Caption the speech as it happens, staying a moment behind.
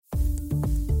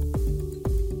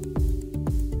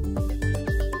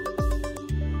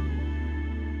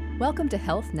Welcome to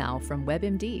Health Now from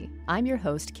WebMD. I'm your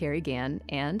host, Carrie Gann,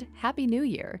 and Happy New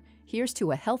Year. Here's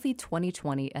to a healthy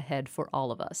 2020 ahead for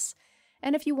all of us.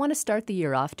 And if you want to start the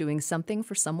year off doing something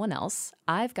for someone else,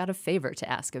 I've got a favor to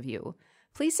ask of you.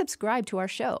 Please subscribe to our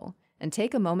show and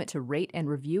take a moment to rate and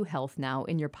review Health Now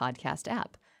in your podcast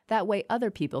app. That way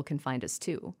other people can find us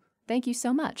too. Thank you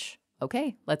so much.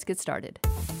 Okay, let's get started.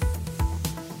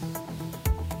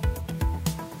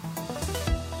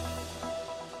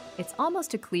 It's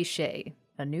almost a cliche,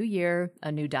 a new year,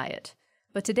 a new diet.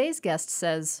 But today's guest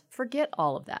says, forget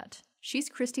all of that. She's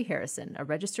Christy Harrison, a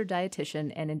registered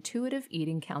dietitian and intuitive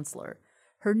eating counselor.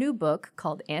 Her new book,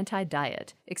 called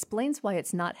Anti-Diet, explains why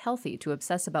it's not healthy to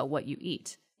obsess about what you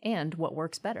eat and what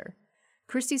works better.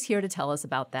 Christy's here to tell us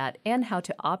about that and how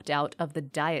to opt out of the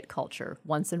diet culture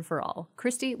once and for all.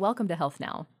 Christy, welcome to Health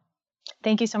Now.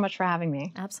 Thank you so much for having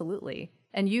me. Absolutely.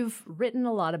 And you've written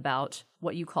a lot about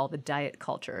what you call the diet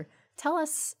culture. Tell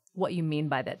us what you mean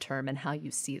by that term and how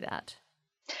you see that.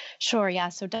 Sure, yeah.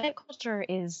 So diet culture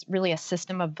is really a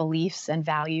system of beliefs and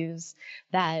values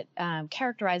that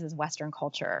characterizes Western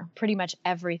culture. Pretty much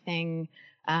everything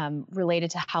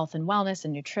related to health and wellness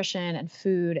and nutrition and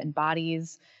food and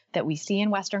bodies that we see in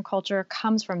Western culture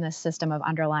comes from this system of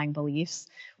underlying beliefs,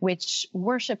 which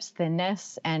worships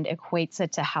thinness and equates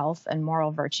it to health and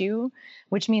moral virtue,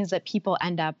 which means that people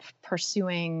end up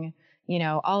pursuing,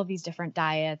 all of these different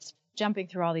diets, jumping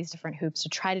through all these different hoops to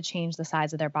try to change the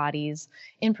size of their bodies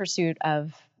in pursuit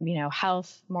of,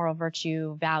 health, moral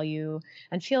virtue, value,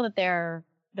 and feel that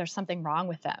there's something wrong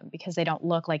with them because they don't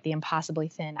look like the impossibly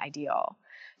thin ideal.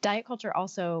 Diet culture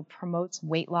also promotes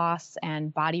weight loss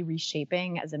and body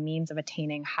reshaping as a means of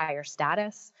attaining higher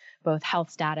status, both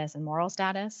health status and moral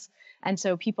status. And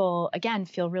so people, again,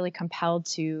 feel really compelled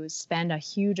to spend a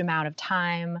huge amount of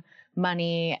time,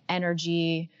 money,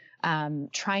 energy,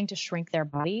 trying to shrink their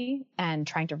body and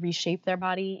trying to reshape their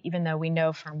body, even though we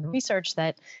know from research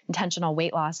that intentional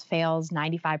weight loss fails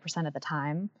 95% of the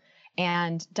time.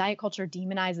 And diet culture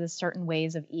demonizes certain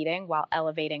ways of eating while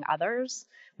elevating others,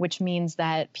 which means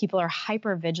that people are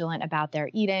hyper vigilant about their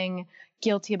eating,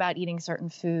 guilty about eating certain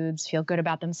foods, feel good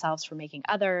about themselves for making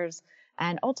others,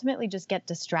 and ultimately just get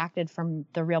distracted from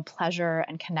the real pleasure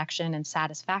and connection and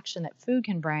satisfaction that food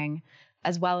can bring,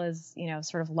 as well as,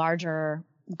 sort of larger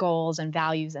goals and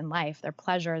values in life, their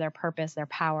pleasure, their purpose, their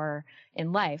power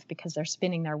in life, because they're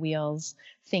spinning their wheels,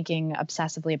 thinking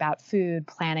obsessively about food,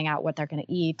 planning out what they're going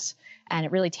to eat. And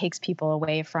it really takes people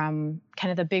away from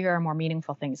kind of the bigger, more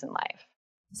meaningful things in life.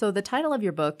 So the title of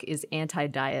your book is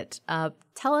Anti-Diet.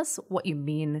 Tell us what you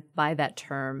mean by that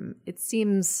term. It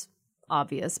seems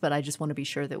obvious, but I just want to be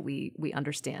sure that we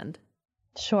understand.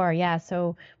 Sure. Yeah.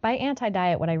 So by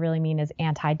anti-diet, what I really mean is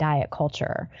anti-diet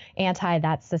culture, anti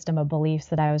that system of beliefs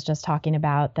that I was just talking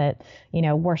about that,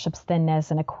 worships thinness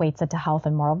and equates it to health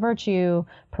and moral virtue,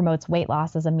 promotes weight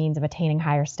loss as a means of attaining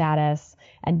higher status,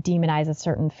 and demonizes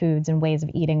certain foods and ways of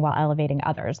eating while elevating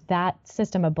others. That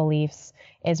system of beliefs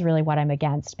is really what I'm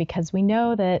against, because we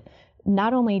know that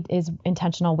not only is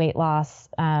intentional weight loss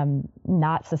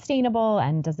not sustainable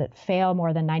and does it fail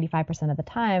more than 95% of the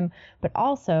time, but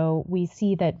also we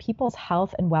see that people's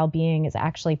health and well-being is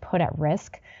actually put at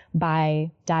risk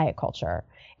by diet culture.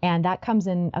 And that comes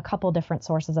in a couple different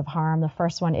sources of harm. The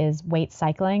first one is weight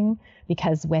cycling,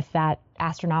 because with that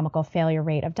astronomical failure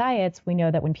rate of diets, we know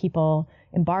that when people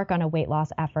embark on a weight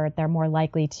loss effort, they're more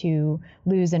likely to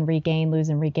lose and regain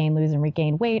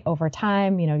weight over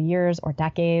time, years or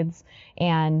decades.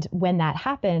 And when that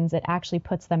happens, it actually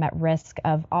puts them at risk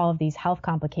of all of these health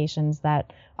complications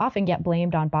that often get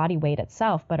blamed on body weight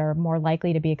itself, but are more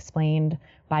likely to be explained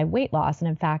by weight loss.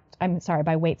 And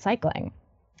by weight cycling.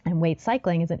 And weight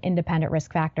cycling is an independent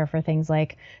risk factor for things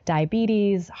like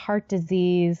diabetes, heart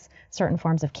disease, certain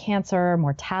forms of cancer,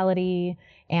 mortality.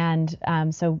 And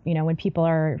so when people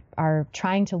are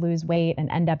trying to lose weight and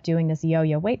end up doing this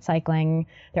yo-yo weight cycling,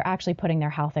 they're actually putting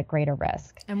their health at greater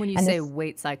risk. And when you say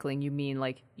weight cycling, you mean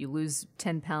like you lose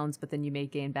 10 pounds, but then you may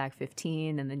gain back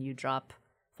 15, and then you drop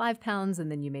 5 pounds,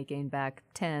 and then you may gain back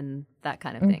 10, that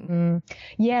kind of thing. Mm-hmm.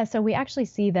 Yeah. So we actually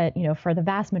see that, for the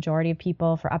vast majority of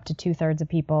people, for up to 2/3 of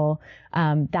people,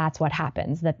 that's what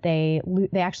happens, that they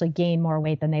actually gain more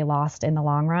weight than they lost in the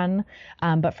long run.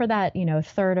 But for that,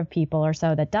 third of people or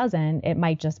so that doesn't, it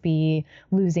might just be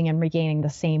losing and regaining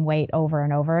the same weight over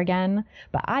and over again.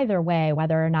 But either way,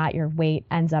 whether or not your weight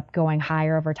ends up going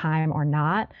higher over time or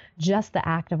not, just the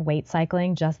act of weight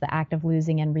cycling, just the act of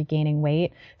losing and regaining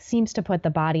weight seems to put the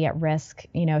body at risk,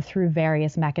 through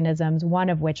various mechanisms, one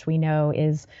of which we know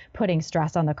is putting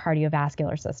stress on the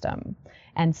cardiovascular system.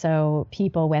 And so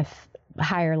people with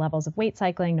higher levels of weight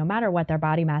cycling, no matter what their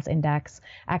body mass index,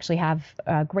 actually have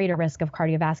a greater risk of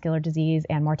cardiovascular disease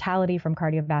and mortality from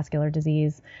cardiovascular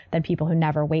disease than people who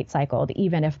never weight cycled,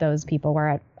 even if those people were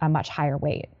at a much higher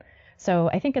weight.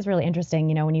 So I think it's really interesting,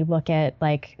 when you look at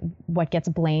like what gets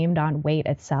blamed on weight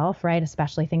itself, right?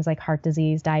 Especially things like heart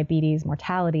disease, diabetes,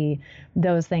 mortality,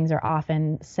 those things are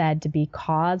often said to be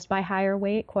caused by higher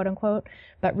weight, quote unquote.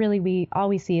 But really, all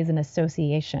we see is an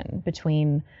association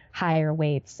between higher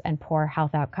weights and poor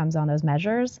health outcomes on those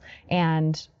measures.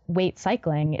 And weight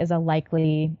cycling is a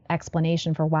likely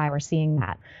explanation for why we're seeing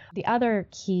that. The other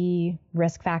key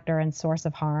risk factor and source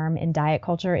of harm in diet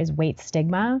culture is weight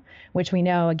stigma, which we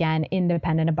know, again,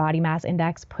 independent of body mass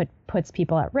index, puts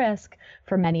people at risk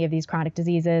for many of these chronic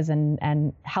diseases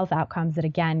and health outcomes that,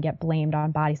 again, get blamed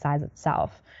on body size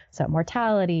itself. So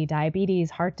mortality,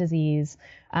 diabetes, heart disease,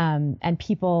 and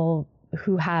people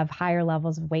who have higher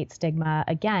levels of weight stigma,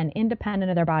 again, independent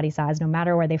of their body size, no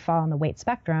matter where they fall on the weight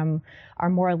spectrum, are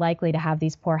more likely to have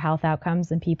these poor health outcomes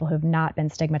than people who've not been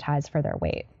stigmatized for their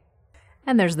weight.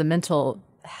 And there's the mental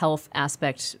health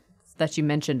aspect that you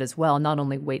mentioned as well, not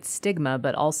only weight stigma,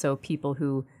 but also people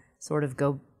who sort of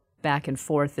go back and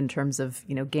forth in terms of,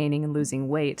 gaining and losing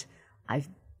weight. I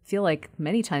feel like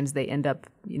many times they end up,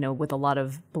 with a lot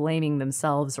of blaming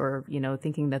themselves or,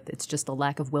 thinking that it's just a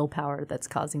lack of willpower that's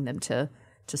causing them to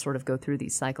sort of go through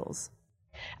these cycles.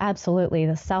 Absolutely.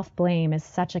 The self-blame is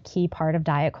such a key part of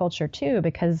diet culture too,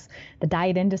 because the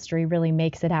diet industry really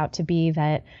makes it out to be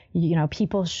that,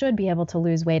 people should be able to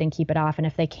lose weight and keep it off. And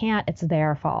if they can't, it's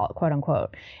their fault, quote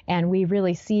unquote. And we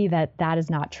really see that that is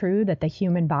not true, that the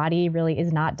human body really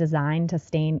is not designed to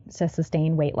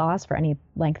sustain weight loss for any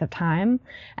length of time.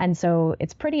 And so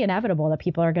it's pretty inevitable that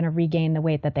people are going to regain the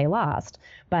weight that they lost.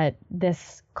 But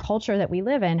this culture that we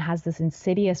live in has this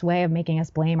insidious way of making us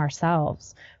blame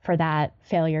ourselves for that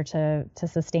failure to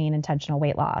sustain intentional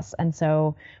weight loss. And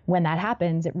so when that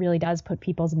happens, it really does put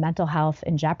people's mental health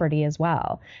in jeopardy as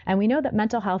well. And we know that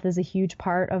mental health is a huge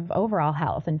part of overall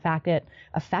health. In fact, it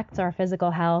affects our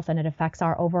physical health and it affects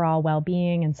our overall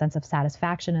well-being and sense of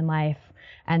satisfaction in life.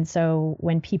 And so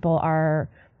when people are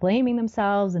blaming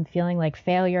themselves and feeling like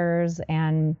failures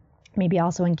and maybe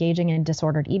also engaging in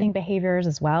disordered eating behaviors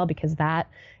as well, because that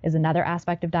is another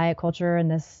aspect of diet culture and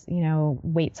this,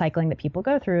 weight cycling that people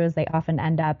go through is they often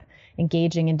end up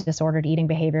engaging in disordered eating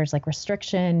behaviors like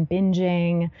restriction,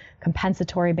 binging,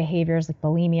 compensatory behaviors like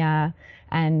bulimia.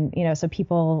 And, so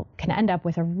people can end up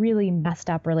with a really messed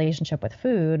up relationship with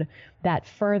food that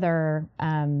further,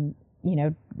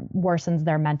 worsens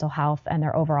their mental health and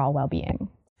their overall well-being.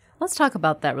 Let's talk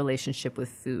about that relationship with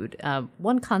food.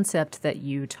 One concept that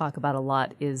you talk about a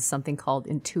lot is something called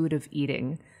intuitive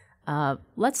eating.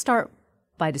 Let's start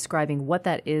by describing what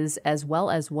that is as well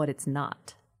as what it's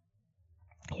not.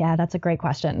 Yeah, that's a great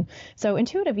question. So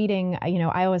intuitive eating,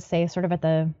 I always say sort of at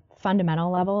the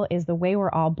fundamental level is the way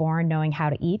we're all born knowing how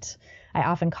to eat. I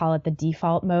often call it the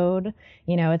default mode.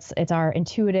 It's our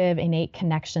intuitive, innate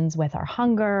connections with our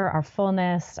hunger, our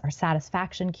fullness, our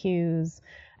satisfaction cues.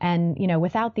 And,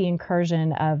 without the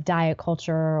incursion of diet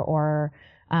culture or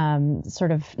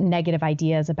sort of negative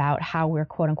ideas about how we're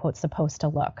quote unquote supposed to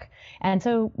look. And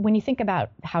so when you think about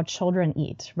how children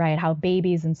eat, right, how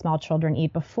babies and small children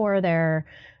eat before they're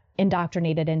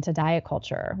indoctrinated into diet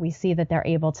culture, we see that they're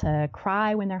able to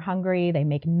cry when they're hungry. They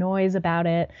make noise about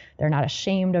it. They're not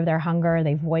ashamed of their hunger.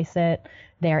 They voice it.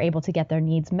 They're able to get their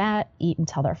needs met, eat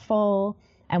until they're full.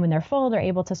 And when they're full, they're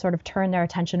able to sort of turn their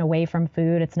attention away from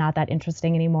food. It's not that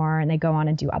interesting anymore. And they go on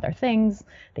and do other things.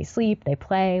 They sleep, they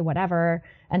play, whatever,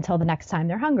 until the next time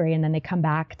they're hungry. And then they come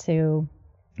back to,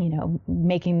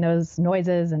 making those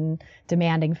noises and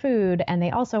demanding food. And they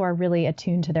also are really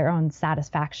attuned to their own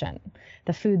satisfaction.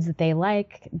 The foods that they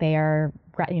like, they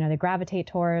gravitate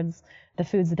towards. The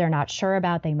foods that they're not sure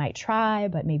about, they might try,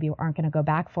 but maybe aren't going to go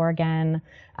back for again.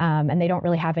 And they don't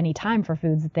really have any time for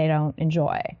foods that they don't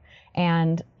enjoy.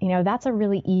 And, that's a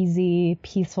really easy,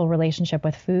 peaceful relationship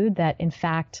with food that, in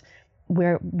fact,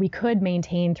 we could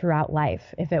maintain throughout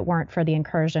life if it weren't for the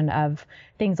incursion of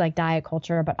things like diet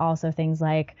culture, but also things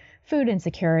like food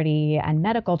insecurity and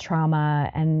medical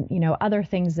trauma and, other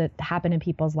things that happen in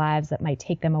people's lives that might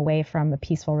take them away from a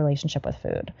peaceful relationship with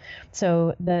food.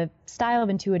 So the style of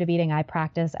intuitive eating I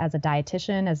practice as a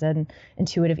dietitian, as an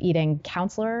intuitive eating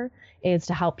counselor, is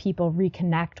to help people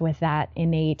reconnect with that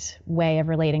innate way of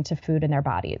relating to food in their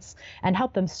bodies and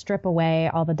help them strip away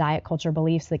all the diet culture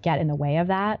beliefs that get in the way of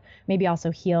that. Maybe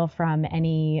also heal from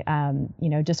any,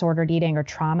 disordered eating or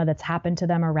trauma that's happened to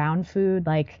them around food,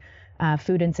 like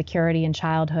food insecurity in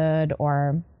childhood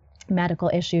or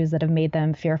medical issues that have made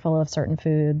them fearful of certain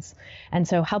foods. And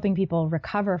so helping people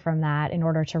recover from that in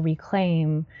order to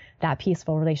reclaim that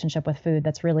peaceful relationship with food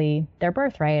that's really their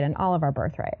birthright and all of our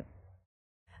birthright.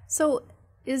 So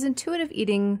is intuitive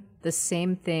eating the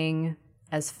same thing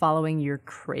as following your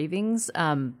cravings?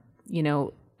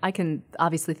 I can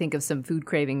obviously think of some food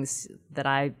cravings that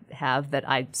I have that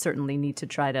I certainly need to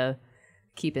try to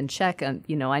keep in check. And,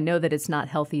 I know that it's not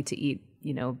healthy to eat,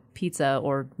 pizza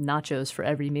or nachos for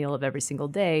every meal of every single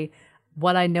day.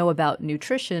 What I know about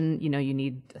nutrition, you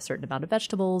need a certain amount of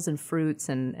vegetables and fruits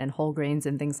and whole grains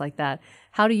and things like that.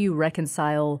 How do you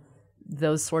reconcile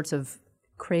those sorts of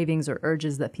cravings or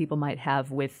urges that people might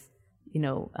have with,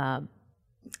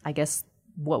 I guess,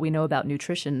 what we know about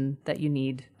nutrition that you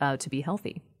need to be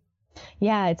healthy?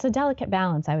 Yeah, it's a delicate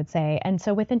balance, I would say. And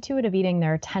so with intuitive eating,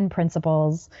 there are 10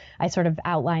 principles. I sort of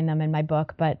outline them in my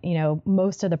book, but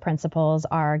most of the principles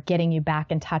are getting you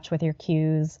back in touch with your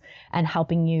cues and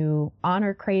helping you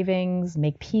honor cravings,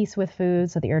 make peace with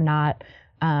food so that you're not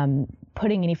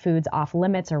putting any foods off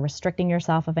limits or restricting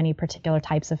yourself of any particular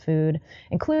types of food,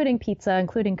 including pizza,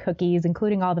 including cookies,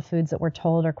 including all the foods that we're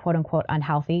told are quote unquote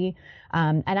unhealthy.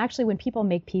 And actually, when people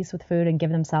make peace with food and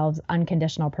give themselves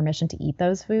unconditional permission to eat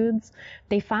those foods,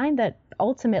 they find that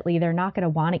ultimately they're not going to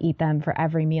want to eat them for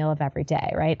every meal of every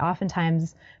day, right?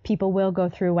 Oftentimes, people will go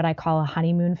through what I call a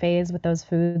honeymoon phase with those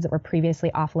foods that were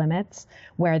previously off limits,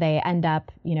 where they end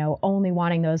up, only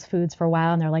wanting those foods for a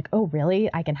while. And they're like, oh, really?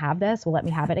 I can have this? Well, let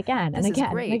me have it again and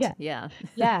again and again. Yeah.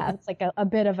 Yeah. It's like a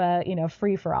bit of a,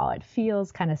 free for all. It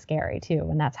feels kind of scary too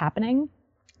when that's happening.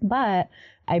 But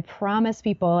I promise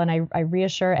people, and I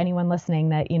reassure anyone listening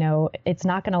that, it's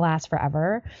not going to last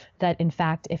forever. That in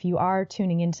fact, if you are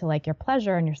tuning into like your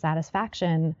pleasure and your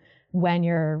satisfaction when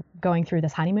you're going through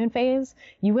this honeymoon phase,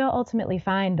 you will ultimately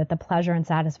find that the pleasure and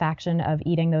satisfaction of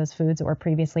eating those foods that were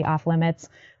previously off limits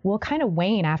will kind of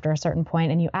wane after a certain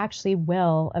point, and you actually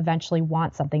will eventually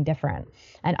want something different.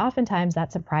 And oftentimes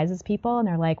that surprises people, and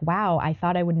they're like, wow, I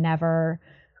thought I would never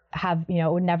have, it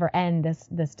would never end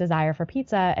this desire for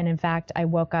pizza. And in fact, I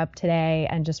woke up today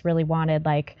and just really wanted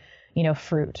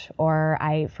fruit, or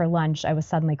for lunch, I was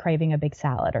suddenly craving a big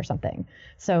salad or something.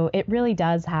 So it really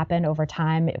does happen over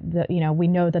time. We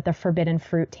know that the forbidden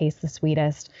fruit tastes the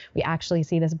sweetest. We actually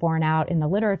see this borne out in the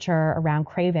literature around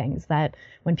cravings, that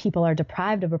when people are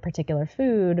deprived of a particular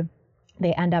food,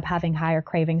 they end up having higher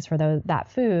cravings for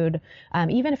that food,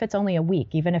 even if it's only a week,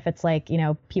 even if it's like,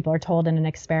 people are told in an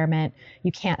experiment,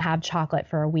 you can't have chocolate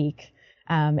for a week.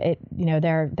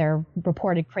 Their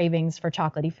reported cravings for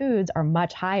chocolatey foods are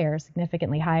much higher,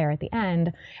 significantly higher at the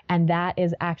end. And that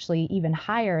is actually even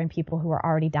higher in people who are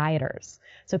already dieters.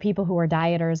 So people who are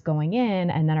dieters going in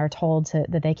and then are told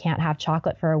that they can't have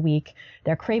chocolate for a week,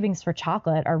 their cravings for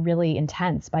chocolate are really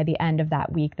intense by the end of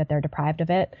that week that they're deprived of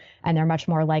it. And they're much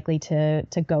more likely to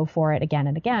go for it again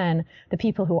and again. The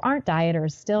people who aren't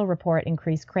dieters still report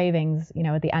increased cravings,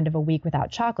 at the end of a week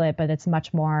without chocolate, but it's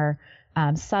much more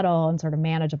subtle and sort of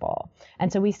manageable.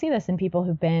 And so we see this in people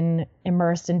who've been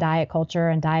immersed in diet culture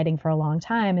and dieting for a long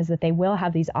time, is that they will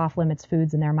have these off-limits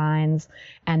foods in their minds,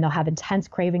 and they'll have intense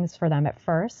cravings for them at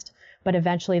first, but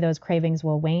eventually those cravings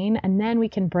will wane. And then we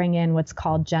can bring in what's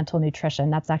called gentle nutrition.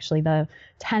 That's actually the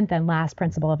 10th and last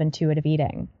principle of intuitive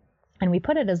eating. And we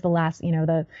put it as the last,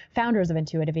 the founders of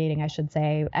intuitive eating, I should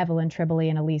say, Evelyn Tribole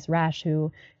and Elyse Resch,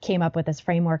 who came up with this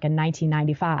framework in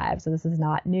 1995. So this is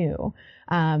not new.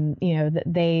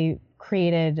 They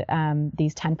created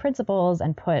these 10 principles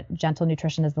and put gentle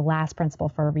nutrition as the last principle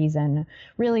for a reason,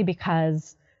 really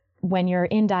because when you're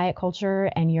in diet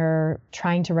culture and you're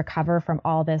trying to recover from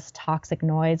all this toxic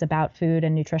noise about food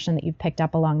and nutrition that you've picked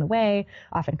up along the way,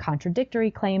 often contradictory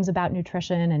claims about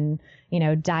nutrition and,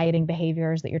 dieting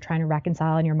behaviors that you're trying to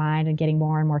reconcile in your mind and getting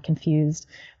more and more confused,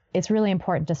 it's really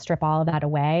important to strip all of that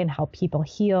away and help people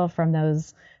heal from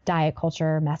those diet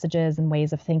culture messages and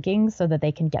ways of thinking so that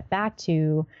they can get back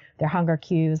to their hunger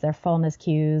cues, their fullness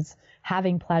cues,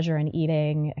 having pleasure in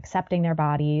eating, accepting their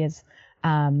bodies,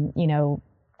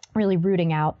 really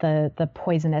rooting out the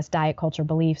poisonous diet culture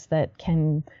beliefs that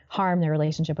can harm their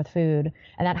relationship with food.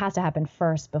 And that has to happen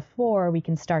first before we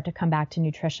can start to come back to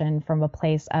nutrition from a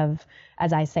place of,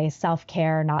 as I say,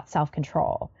 self-care, not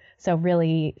self-control. So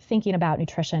really thinking about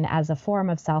nutrition as a form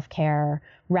of self-care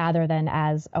rather than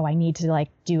as, oh, I need to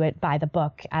do it by the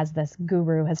book as this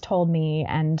guru has told me.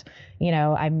 And,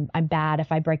 I'm bad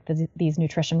if I break these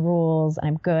nutrition rules, and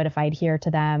I'm good if I adhere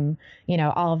to them.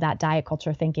 All of that diet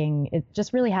culture thinking, it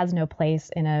just really has no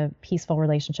place in a peaceful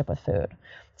relationship with food.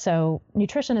 So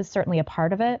nutrition is certainly a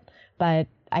part of it, but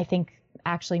I think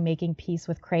actually making peace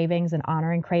with cravings and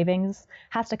honoring cravings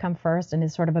has to come first and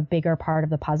is sort of a bigger part of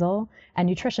the puzzle. And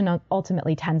nutrition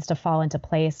ultimately tends to fall into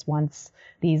place once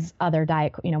these other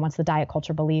once the diet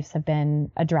culture beliefs have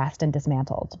been addressed and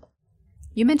dismantled.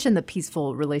 You mentioned the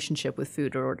peaceful relationship with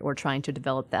food or trying to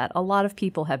develop that. A lot of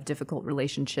people have difficult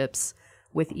relationships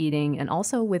with eating and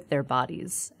also with their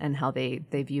bodies and how they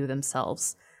view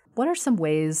themselves. What are some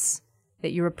ways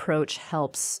that your approach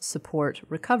helps support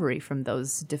recovery from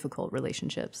those difficult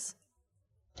relationships?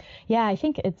 Yeah, I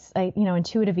think it's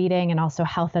intuitive eating and also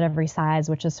health at every size,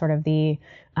 which is sort of the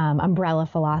umbrella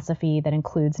philosophy that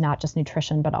includes not just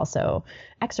nutrition, but also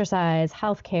exercise,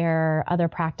 healthcare, other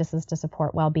practices to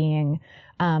support well-being.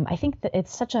 I think that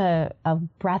it's such a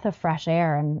breath of fresh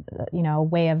air and a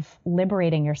way of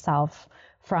liberating yourself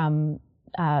from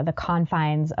the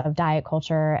confines of diet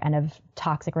culture and of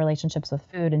toxic relationships with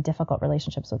food and difficult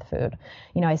relationships with food.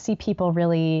 I see people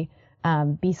really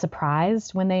be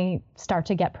surprised when they start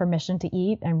to get permission to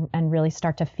eat and really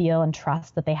start to feel and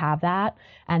trust that they have that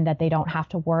and that they don't have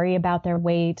to worry about their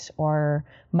weight or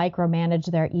micromanage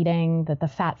their eating, that the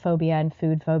fat phobia and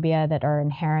food phobia that are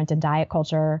inherent in diet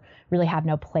culture really have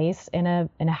no place in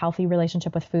a healthy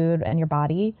relationship with food and your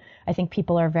body. I think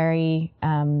people are very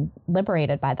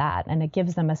liberated by that, and it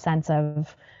gives them a sense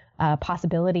of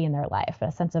possibility in their life,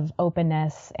 a sense of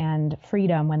openness and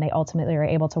freedom when they ultimately are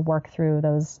able to work through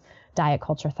those diet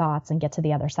culture thoughts and get to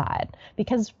the other side.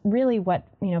 Because really what,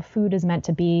 food is meant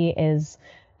to be is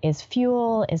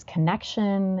fuel, is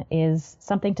connection, is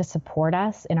something to support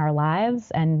us in our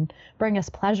lives and bring us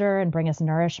pleasure and bring us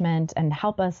nourishment and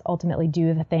help us ultimately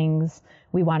do the things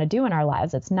we want to do in our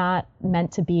lives. It's not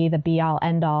meant to be the be-all,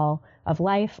 end-all of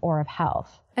life or of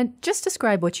health. And just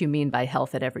describe what you mean by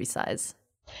health at every size.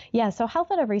 Yeah, so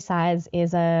health at every size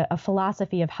is a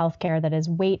philosophy of healthcare that is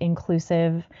weight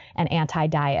inclusive and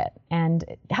anti-diet. And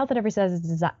health at every size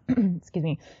is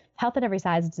health at every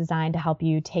size is designed to help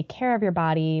you take care of your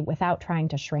body without trying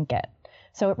to shrink it.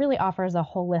 So it really offers a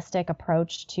holistic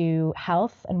approach to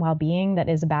health and well-being that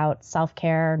is about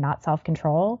self-care, not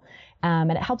self-control.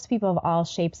 And it helps people of all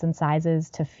shapes and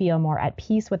sizes to feel more at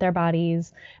peace with their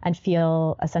bodies and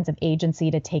feel a sense of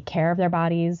agency to take care of their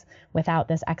bodies without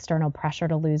this external pressure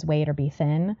to lose weight or be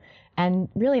thin. And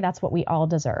really, that's what we all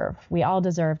deserve. We all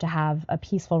deserve to have a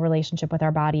peaceful relationship with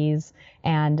our bodies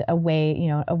and a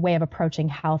way of approaching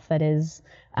health that is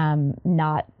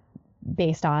not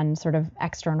based on sort of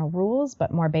external rules,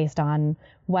 but more based on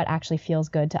what actually feels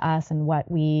good to us and what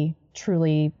we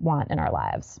truly want in our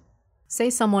lives. Say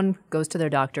someone goes to their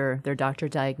doctor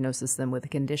diagnoses them with a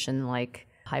condition like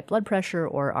high blood pressure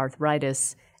or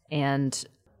arthritis, and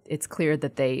it's clear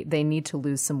that they need to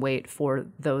lose some weight for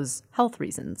those health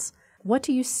reasons. What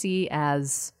do you see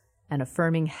as an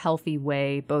affirming, healthy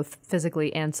way, both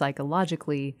physically and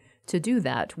psychologically, to do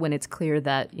that when it's clear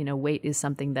that, weight is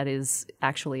something that is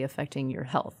actually affecting your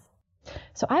health?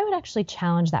 So I would actually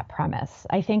challenge that premise.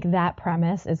 I think that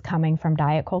premise is coming from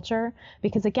diet culture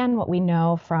because, again, what we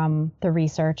know from the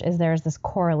research is there's this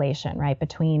correlation, right,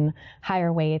 between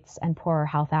higher weights and poorer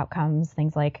health outcomes,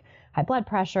 things like high blood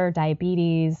pressure,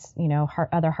 diabetes,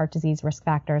 other heart disease risk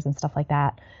factors and stuff like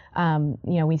that.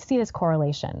 We see this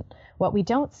correlation. What we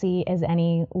don't see is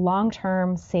any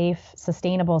long-term, safe,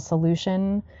 sustainable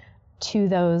solution to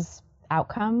those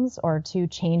outcomes or to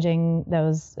changing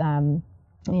those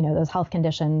those health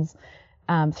conditions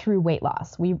through weight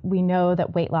loss. We know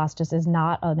that weight loss just is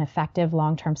not an effective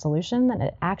long-term solution, and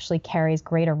it actually carries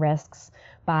greater risks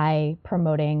by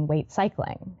promoting weight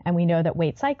cycling. And we know that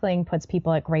weight cycling puts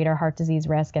people at greater heart disease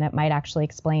risk, and it might actually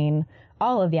explain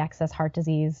all of the excess heart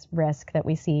disease risk that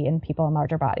we see in people in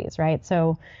larger bodies, right?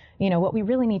 So, what we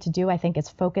really need to do, I think, is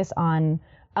focus on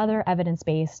other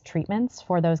evidence-based treatments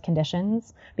for those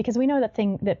conditions, because we know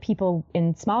that people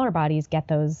in smaller bodies get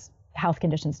those health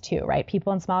conditions too, right?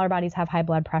 People in smaller bodies have high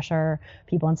blood pressure.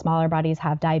 People in smaller bodies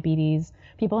have diabetes.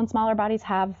 People in smaller bodies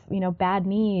have, bad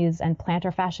knees and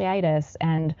plantar fasciitis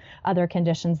and other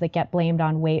conditions that get blamed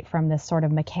on weight from this sort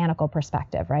of mechanical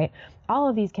perspective, right? All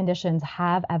of these conditions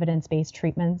have evidence-based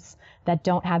treatments that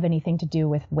don't have anything to do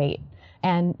with weight.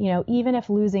 And, even if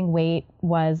losing weight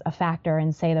was a factor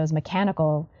in, say, those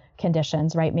mechanical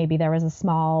conditions, right? Maybe there was a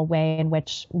small way in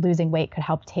which losing weight could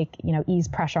help ease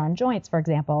pressure on joints, for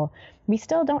example. We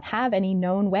still don't have any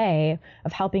known way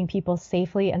of helping people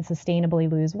safely and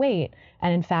sustainably lose weight.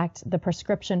 And in fact, the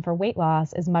prescription for weight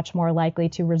loss is much more likely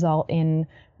to result in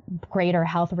greater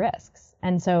health risks.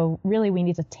 And so really we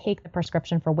need to take the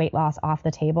prescription for weight loss off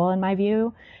the table, in my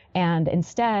view, and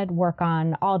instead work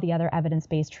on all the other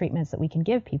evidence-based treatments that we can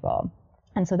give people.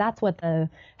 And so that's what the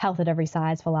health at every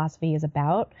size philosophy is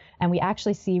about. And we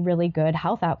actually see really good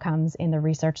health outcomes in the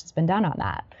research that's been done on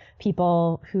that.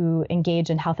 People who engage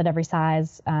in health at every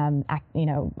size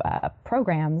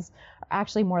programs are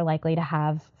actually more likely to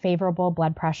have favorable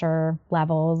blood pressure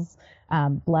levels,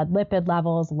 blood lipid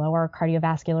levels, lower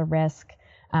cardiovascular risk,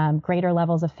 greater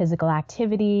levels of physical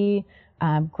activity,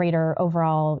 greater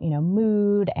overall,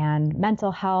 mood and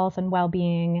mental health and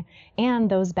well-being. And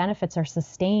those benefits are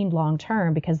sustained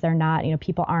long-term because they're not,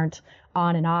 people aren't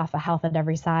on and off a health at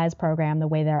every size program the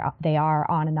way they are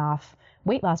on and off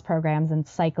weight loss programs and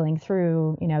cycling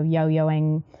through,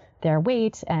 yo-yoing their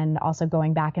weight and also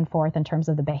going back and forth in terms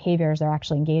of the behaviors they're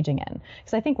actually engaging in.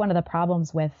 Because I think one of the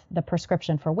problems with the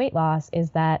prescription for weight loss is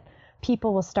that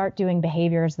people will start doing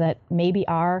behaviors that maybe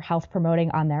are health promoting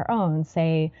on their own,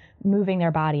 say moving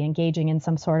their body, engaging in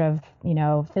some sort of,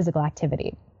 physical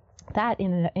activity. That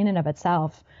in and of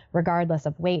itself, regardless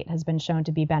of weight, has been shown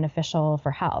to be beneficial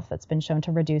for health. It's been shown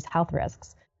to reduce health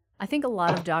risks. I think a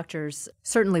lot of doctors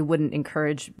certainly wouldn't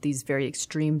encourage these very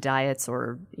extreme diets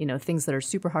or, things that are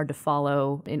super hard to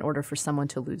follow in order for someone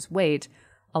to lose weight.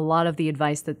 A lot of the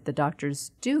advice that the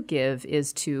doctors do give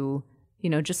is to,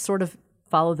 just sort of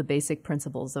follow the basic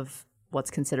principles of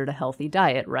what's considered a healthy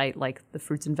diet, right? Like the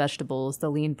fruits and vegetables, the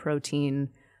lean protein,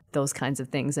 those kinds of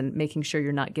things, and making sure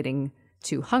you're not getting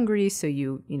too hungry so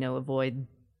you avoid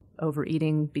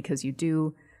overeating because you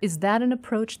do. Is that an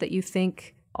approach that you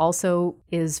think also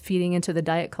is feeding into the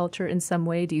diet culture in some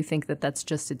way? Do you think that that's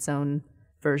just its own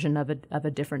version of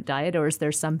a different diet, or is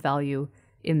there some value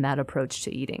in that approach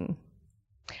to eating?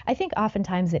 I think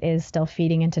oftentimes it is still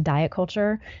feeding into diet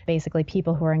culture. Basically,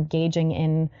 people who are engaging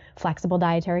in flexible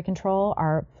dietary control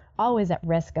are always at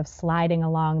risk of sliding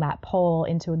along that pole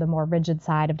into the more rigid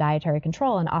side of dietary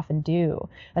control, and often do,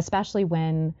 especially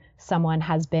when someone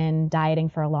has been dieting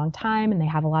for a long time and they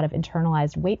have a lot of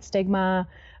internalized weight stigma,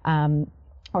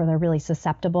 or they're really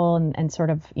susceptible and sort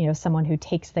of, someone who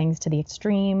takes things to the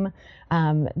extreme.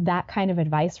 That kind of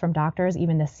advice from doctors,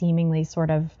 even the seemingly sort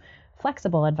of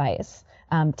flexible advice,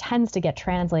 tends to get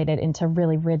translated into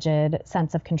really rigid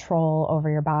sense of control over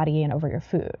your body and over your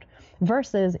food.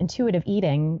 Versus intuitive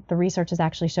eating, the research has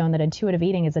actually shown that intuitive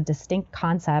eating is a distinct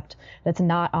concept that's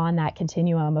not on that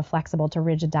continuum of flexible to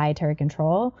rigid dietary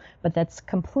control, but that's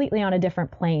completely on a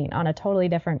different plane, on a totally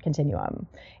different continuum.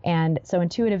 And so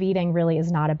intuitive eating really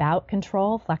is not about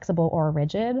control, flexible or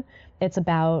rigid. It's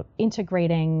about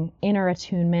integrating inner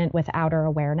attunement with outer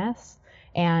awareness.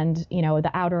 And,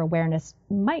 the outer awareness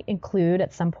might include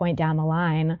at some point down the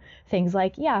line things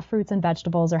like, fruits and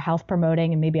vegetables are health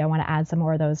promoting, and maybe I want to add some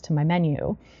more of those to my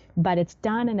menu. But it's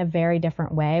done in a very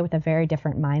different way with a very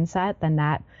different mindset than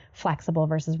that flexible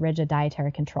versus rigid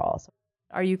dietary control.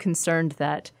 Are you concerned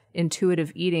that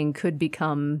intuitive eating could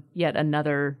become yet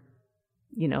another,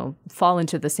 fall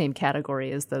into the same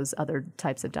category as those other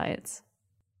types of diets?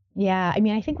 Yeah,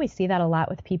 I think we see that a lot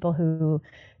with people who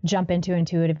jump into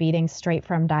intuitive eating straight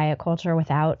from diet culture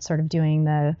without sort of doing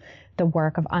the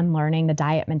work of unlearning the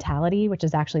diet mentality, which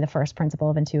is actually the first principle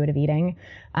of intuitive eating.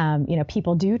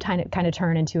 People do kind of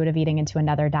turn intuitive eating into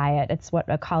another diet. It's what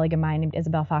a colleague of mine named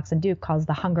Isabel Foxen-Duke calls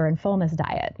the hunger and fullness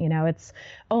diet. It's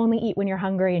only eat when you're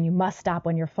hungry and you must stop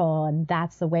when you're full, and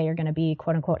that's the way you're going to be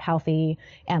quote unquote healthy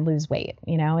and lose weight.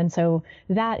 And so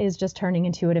that is just turning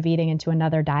intuitive eating into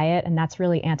another diet, and that's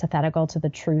really antithetical to the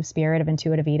true spirit of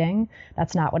intuitive eating.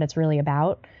 That's not what it's really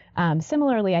about.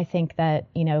 Similarly, I think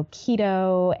that,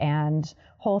 keto and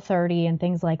Whole30 and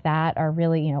things like that are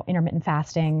really, intermittent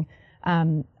fasting,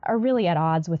 are really at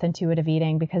odds with intuitive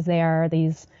eating because they are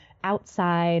these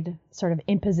outside sort of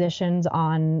impositions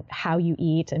on how you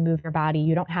eat and move your body.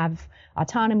 You don't have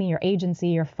autonomy or agency.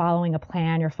 You're following a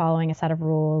plan. You're following a set of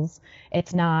rules.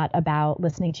 It's not about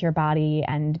listening to your body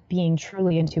and being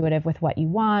truly intuitive with what you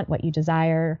want, what you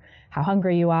desire, how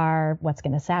hungry you are, what's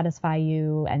going to satisfy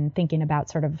you, and thinking about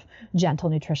sort of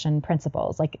gentle nutrition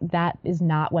principles. Like that is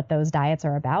not what those diets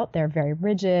are about. They're very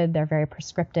rigid. They're very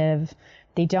prescriptive.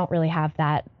 They don't really have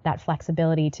that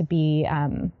flexibility to be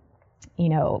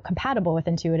compatible with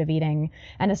intuitive eating,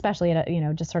 and especially at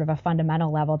a, just sort of a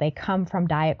fundamental level. They come from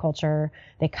diet culture.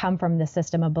 They come from the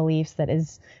system of beliefs that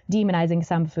is demonizing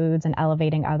some foods and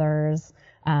elevating others,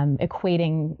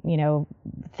 equating,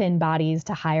 thin bodies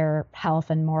to higher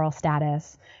health and moral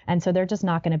status. And so they're just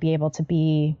not going to be able to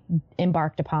be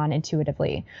embarked upon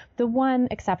intuitively. The one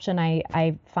exception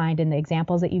I find in the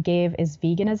examples that you gave is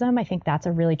veganism. I think that's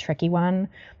a really tricky one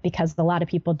because a lot of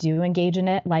people do engage in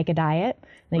it like a diet.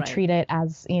 They Right. treat it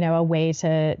as, a way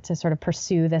to sort of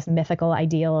pursue this mythical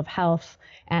ideal of health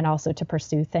and also to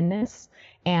pursue thinness.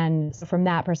 And so from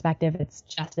that perspective, it's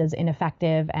just as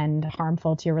ineffective and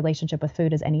harmful to your relationship with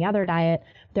food as any other diet.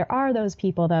 There are those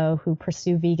people, though, who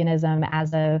pursue veganism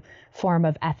as a form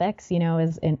of ethics,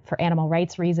 for animal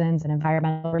rights reasons and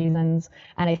environmental reasons.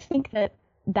 And I think that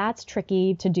that's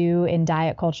tricky to do in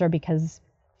diet culture because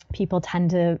people tend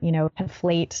to,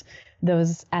 conflate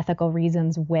those ethical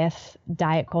reasons with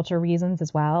diet culture reasons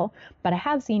as well. But I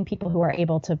have seen people who are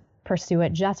able to pursue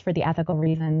it just for the ethical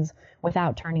reasons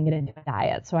without turning it into a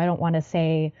diet. So I don't want to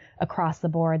say across the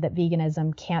board that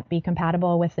veganism can't be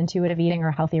compatible with intuitive eating or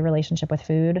a healthy relationship with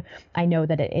food. I know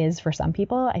that it is for some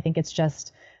people. I think it's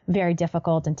just very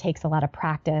difficult and takes a lot of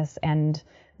practice and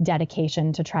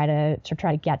dedication to try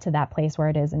to get to that place where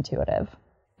it is intuitive.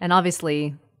 And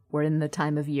obviously, we're in the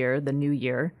time of year, the new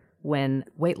year, when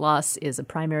weight loss is a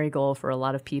primary goal for a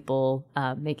lot of people,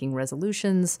 making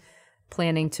resolutions,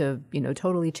 planning to,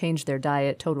 totally change their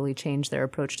diet, totally change their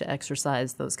approach to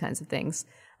exercise, those kinds of things.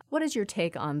 What is your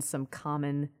take on some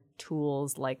common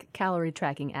tools like calorie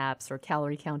tracking apps or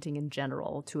calorie counting in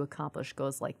general to accomplish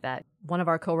goals like that? One of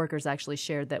our coworkers actually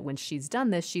shared that when she's done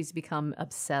this, she's become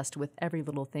obsessed with every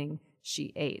little thing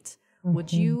she ate. Mm-hmm.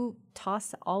 Would you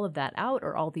toss all of that out,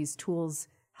 or all these tools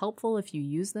helpful if you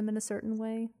use them in a certain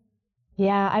way?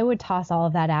 Yeah, I would toss all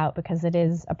of that out because it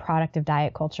is a product of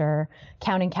diet culture.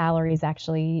 Counting calories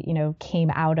actually, came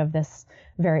out of this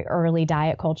very early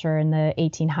diet culture in the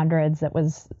 1800s that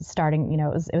was starting,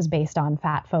 it was based on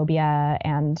fat phobia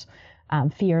and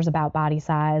fears about body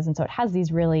size. And so it has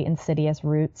these really insidious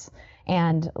roots.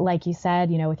 And like you said,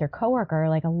 with your coworker,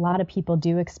 like a lot of people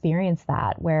do experience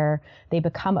that where they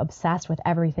become obsessed with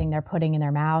everything they're putting in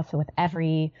their mouth, with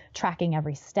tracking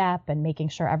every step and making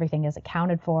sure everything is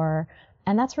accounted for.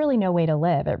 And that's really no way to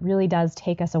live. It really does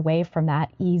take us away from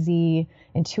that easy,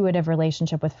 intuitive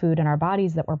relationship with food and our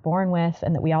bodies that we're born with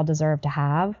and that we all deserve to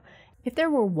have. If there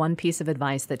were one piece of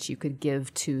advice that you could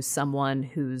give to someone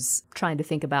who's trying to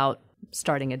think about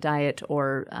starting a diet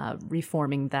or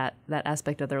reforming that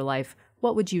aspect of their life,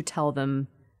 what would you tell them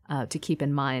to keep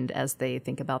in mind as they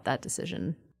think about that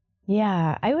decision?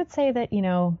 Yeah, I would say that,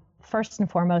 first and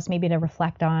foremost, maybe to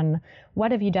reflect on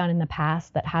what have you done in the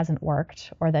past that hasn't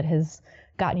worked or that has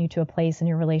gotten you to a place in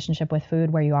your relationship with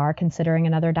food where you are considering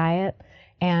another diet?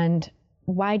 And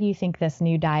why do you think this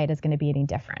new diet is going to be any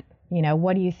different?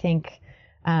 What do you think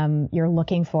you're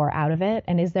looking for out of it?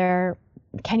 And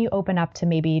can you open up to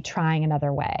maybe trying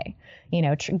another way?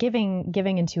 Giving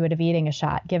intuitive eating a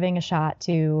shot, giving a shot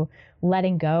to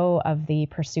letting go of the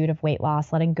pursuit of weight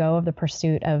loss, letting go of the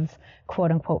pursuit of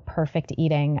quote unquote perfect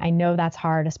eating. I know that's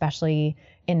hard, especially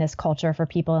in this culture for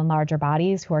people in larger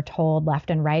bodies who are told left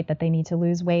and right that they need to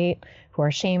lose weight, who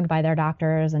are shamed by their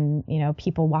doctors and,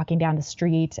 people walking down the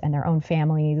street and their own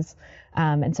families.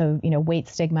 And so, weight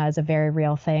stigma is a very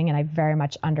real thing. And I very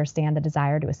much understand the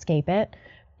desire to escape it.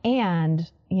 And,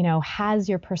 has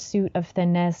your pursuit of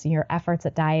thinness, your efforts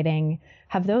at dieting,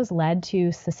 have those led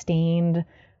to sustained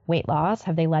weight loss?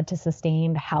 Have they led to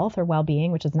sustained health or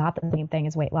well-being, which is not the same thing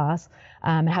as weight loss?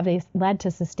 Have they led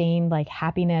to sustained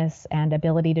happiness and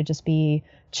ability to just be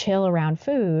chill around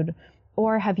food?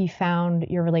 Or have you found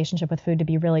your relationship with food to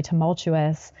be really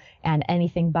tumultuous and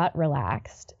anything but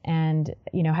relaxed? And,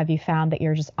 have you found that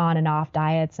you're just on and off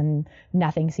diets and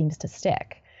nothing seems to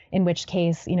stick? In which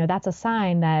case, that's a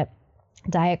sign that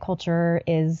diet culture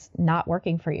is not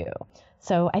working for you.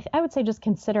 So I would say just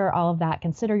consider all of that.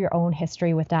 Consider your own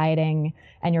history with dieting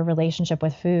and your relationship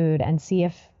with food and see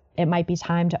if it might be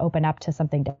time to open up to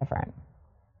something different.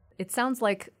 It sounds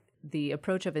like the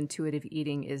approach of intuitive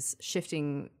eating is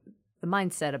shifting the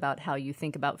mindset about how you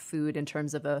think about food in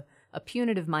terms of a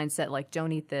punitive mindset, like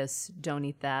don't eat this, don't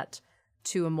eat that,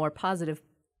 to a more positive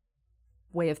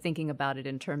way of thinking about it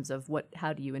in terms of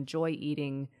how do you enjoy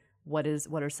eating? What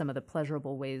are some of the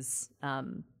pleasurable ways,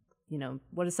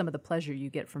 what is some of the pleasure you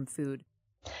get from food?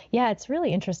 Yeah, it's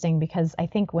really interesting because I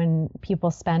think when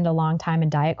people spend a long time in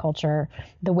diet culture,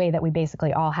 the way that we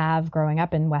basically all have growing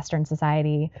up in Western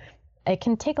society, it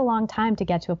can take a long time to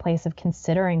get to a place of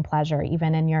considering pleasure,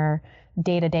 even in your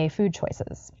day-to-day food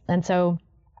choices. And so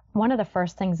one of the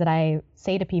first things that I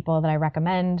say to people that I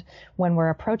recommend when we're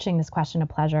approaching this question of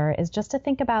pleasure is just to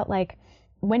think about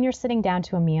when you're sitting down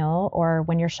to a meal or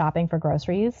when you're shopping for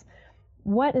groceries,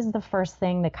 what is the first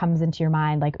thing that comes into your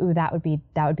mind? Ooh, that would be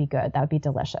good. That would be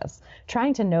delicious.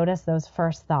 Trying to notice those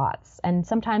first thoughts. And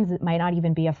sometimes it might not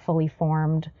even be a fully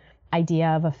formed idea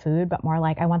of a food, but more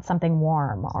like I want something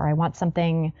warm, or I want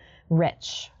something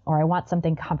rich, or I want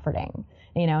something comforting,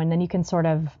 and then you can sort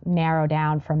of narrow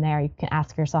down from there. You can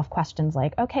ask yourself questions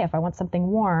like, okay, if I want something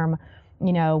warm,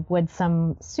 would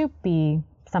some soup be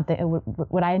something,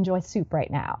 would I enjoy soup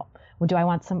right now? Do I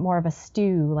want some more of a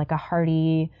stew, like a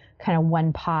hearty kind of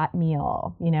one pot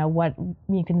meal? What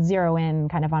you can zero in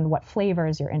kind of on what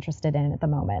flavors you're interested in at the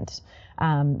moment,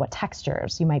 what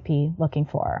textures you might be looking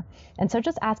for. And so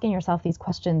just asking yourself these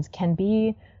questions can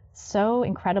be so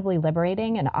incredibly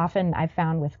liberating. And often I've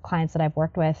found with clients that I've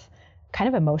worked with, kind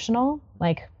of emotional,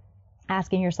 like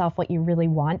asking yourself what you really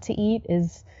want to eat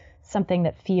is something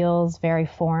that feels very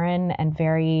foreign and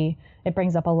it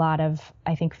brings up a lot of,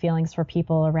 I think, feelings for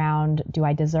people around, do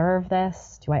I deserve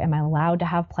this? Am I allowed to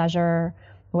have pleasure?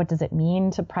 What does it mean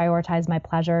to prioritize my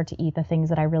pleasure, to eat the things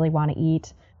that I really want to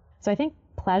eat? So I think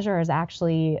pleasure is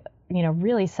actually,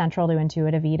 really central to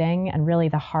intuitive eating, and really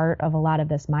the heart of a lot of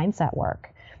this mindset work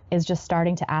is just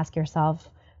starting to ask yourself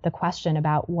the question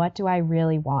about, what do I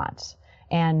really want?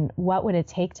 And what would it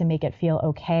take to make it feel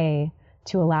okay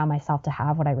to allow myself to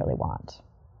have what I really want?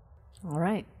 All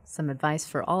right. Some advice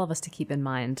for all of us to keep in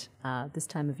mind this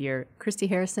time of year. Christy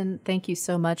Harrison, thank you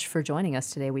so much for joining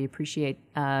us today. We appreciate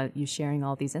you sharing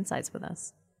all these insights with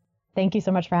us. Thank you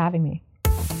so much for having me.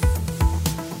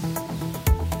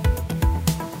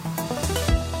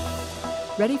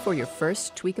 Ready for your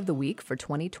first tweak of the week for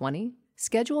 2020?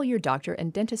 Schedule your doctor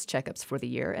and dentist checkups for the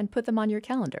year and put them on your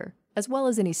calendar, as well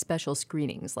as any special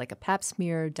screenings like a pap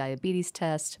smear, diabetes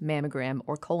test, mammogram,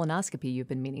 or colonoscopy you've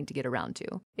been meaning to get around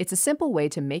to. It's a simple way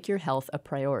to make your health a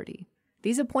priority.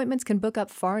 These appointments can book up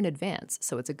far in advance,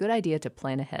 so it's a good idea to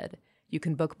plan ahead. You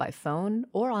can book by phone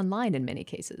or online in many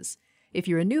cases. If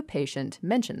you're a new patient,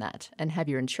 mention that and have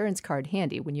your insurance card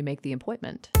handy when you make the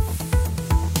appointment.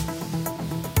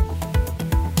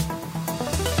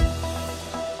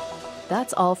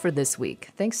 That's all for this week.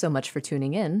 Thanks so much for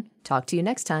tuning in. Talk to you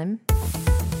next time.